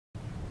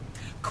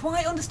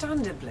Quite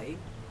understandably,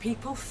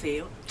 people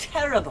feel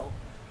terrible.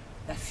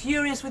 They're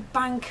furious with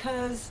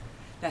bankers,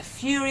 they're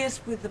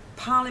furious with the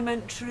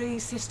parliamentary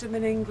system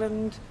in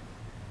England.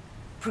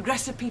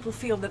 Progressive people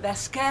feel that they're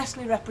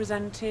scarcely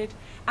represented,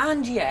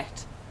 and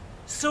yet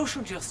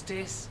social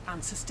justice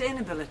and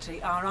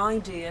sustainability are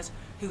ideas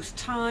whose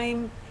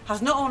time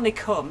has not only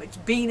come, it's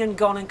been and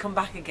gone and come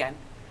back again.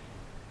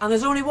 And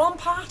there's only one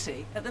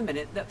party at the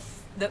minute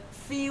that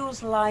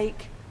feels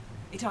like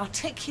it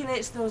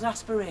articulates those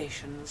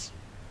aspirations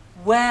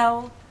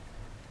well,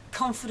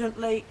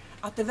 confidently,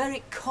 at the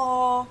very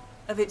core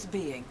of its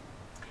being.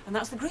 And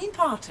that's the Green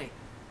Party.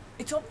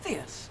 It's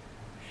obvious.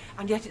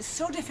 And yet it's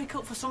so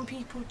difficult for some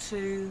people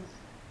to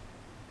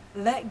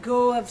let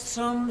go of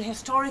some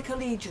historic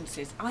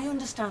allegiances. I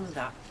understand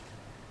that.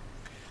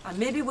 And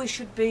maybe we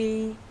should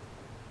be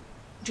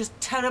just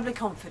terribly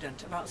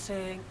confident about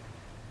saying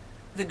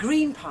the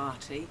Green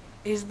Party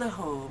is the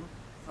home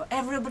for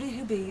everybody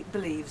who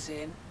believes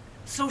in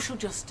social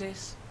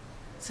justice,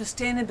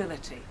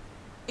 sustainability,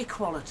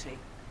 equality.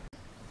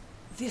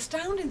 The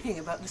astounding thing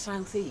about the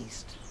South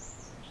East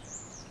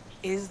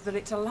is that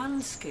it's a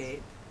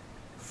landscape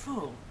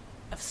full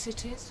of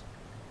cities,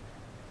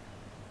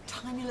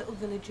 tiny little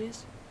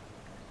villages,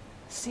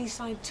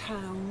 seaside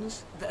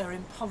towns that are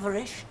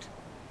impoverished,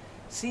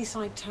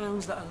 seaside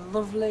towns that are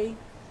lovely,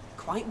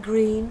 quite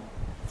green,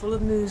 full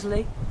of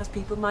muesli, as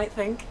people might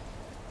think.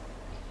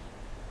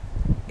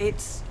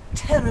 It's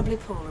terribly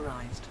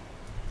polarised.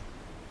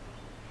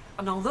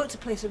 And although it's a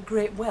place of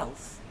great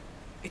wealth,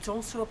 it's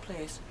also a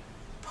place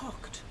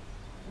pocked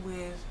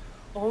with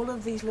all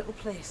of these little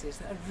places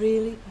that are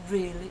really,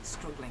 really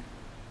struggling.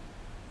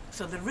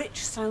 So the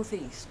rich South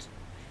East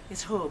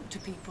is home to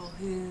people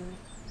who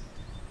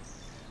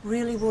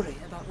really worry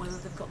about whether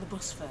they've got the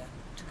bus fare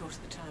to go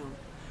to the town,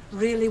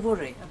 really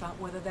worry about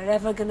whether they're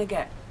ever going to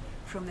get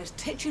from this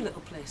titchy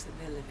little place that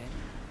they live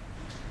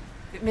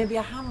in, it may be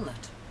a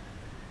hamlet,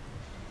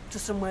 to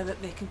somewhere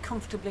that they can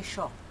comfortably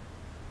shop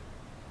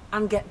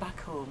and get back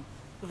home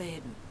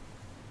laden.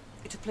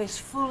 It's a place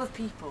full of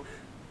people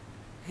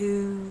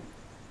who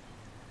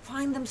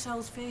find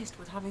themselves faced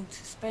with having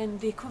to spend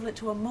the equivalent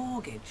to a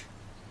mortgage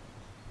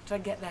to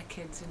get their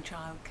kids in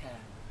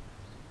childcare,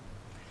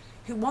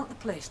 who want the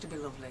place to be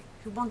lovely,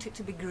 who want it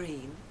to be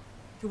green,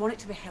 who want it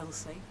to be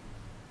healthy,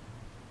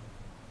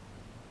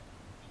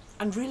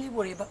 and really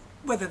worry about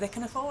whether they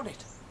can afford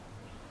it.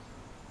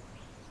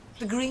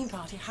 The Green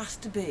Party has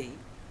to be,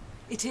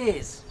 it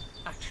is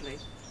actually,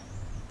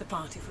 the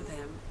party for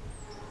them,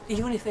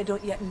 even if they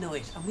don't yet know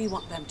it, and we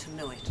want them to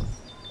know it.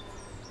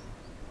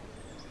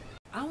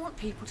 I want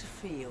people to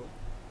feel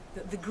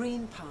that the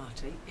Green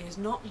Party is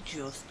not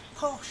just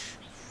posh.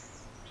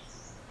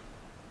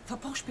 For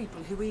posh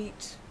people who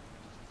eat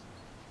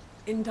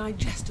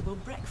indigestible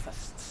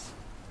breakfasts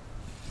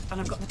and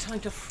have got the time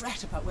to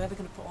fret about where they're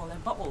going to put all their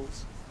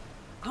bottles.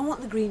 I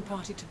want the Green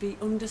Party to be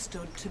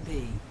understood to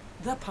be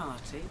the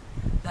party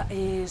that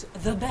is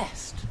the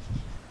best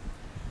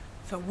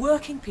for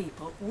working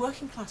people,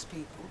 working class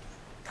people,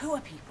 poor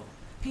people,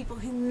 people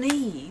who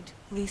need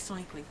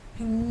recycling,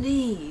 who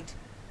need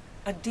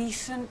a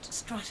decent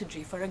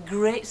strategy for a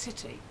great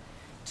city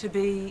to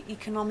be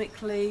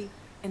economically,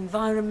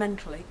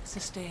 environmentally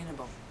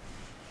sustainable.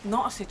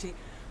 Not a city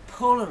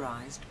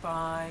polarised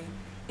by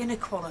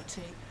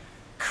inequality,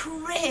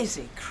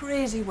 crazy,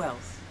 crazy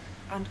wealth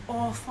and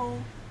awful,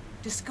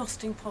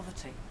 disgusting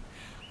poverty.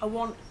 I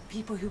want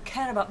people who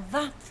care about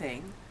that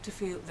thing to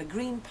feel the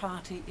Green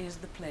Party is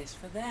the place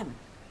for them.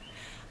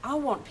 I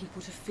want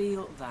people to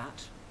feel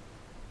that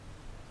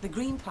the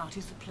Green Party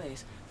is the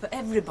place for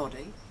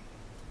everybody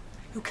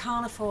who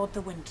can't afford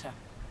the winter,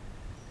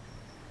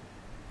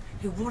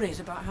 who worries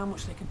about how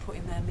much they can put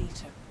in their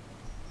meter.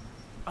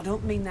 I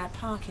don't mean their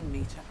parking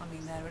meter, I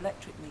mean their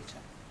electric meter.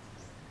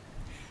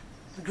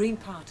 The Green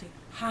Party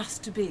has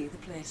to be the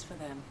place for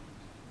them.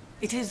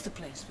 It is the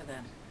place for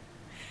them.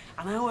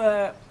 And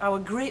our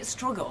great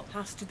struggle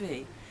has to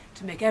be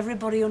to make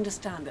everybody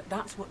understand that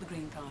that's what the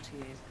Green Party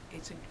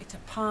is. It's a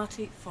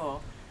party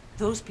for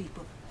those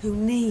people who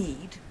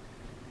need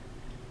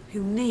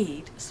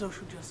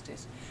social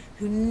justice,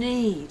 who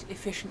need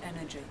efficient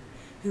energy,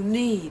 who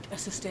need a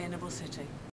sustainable city.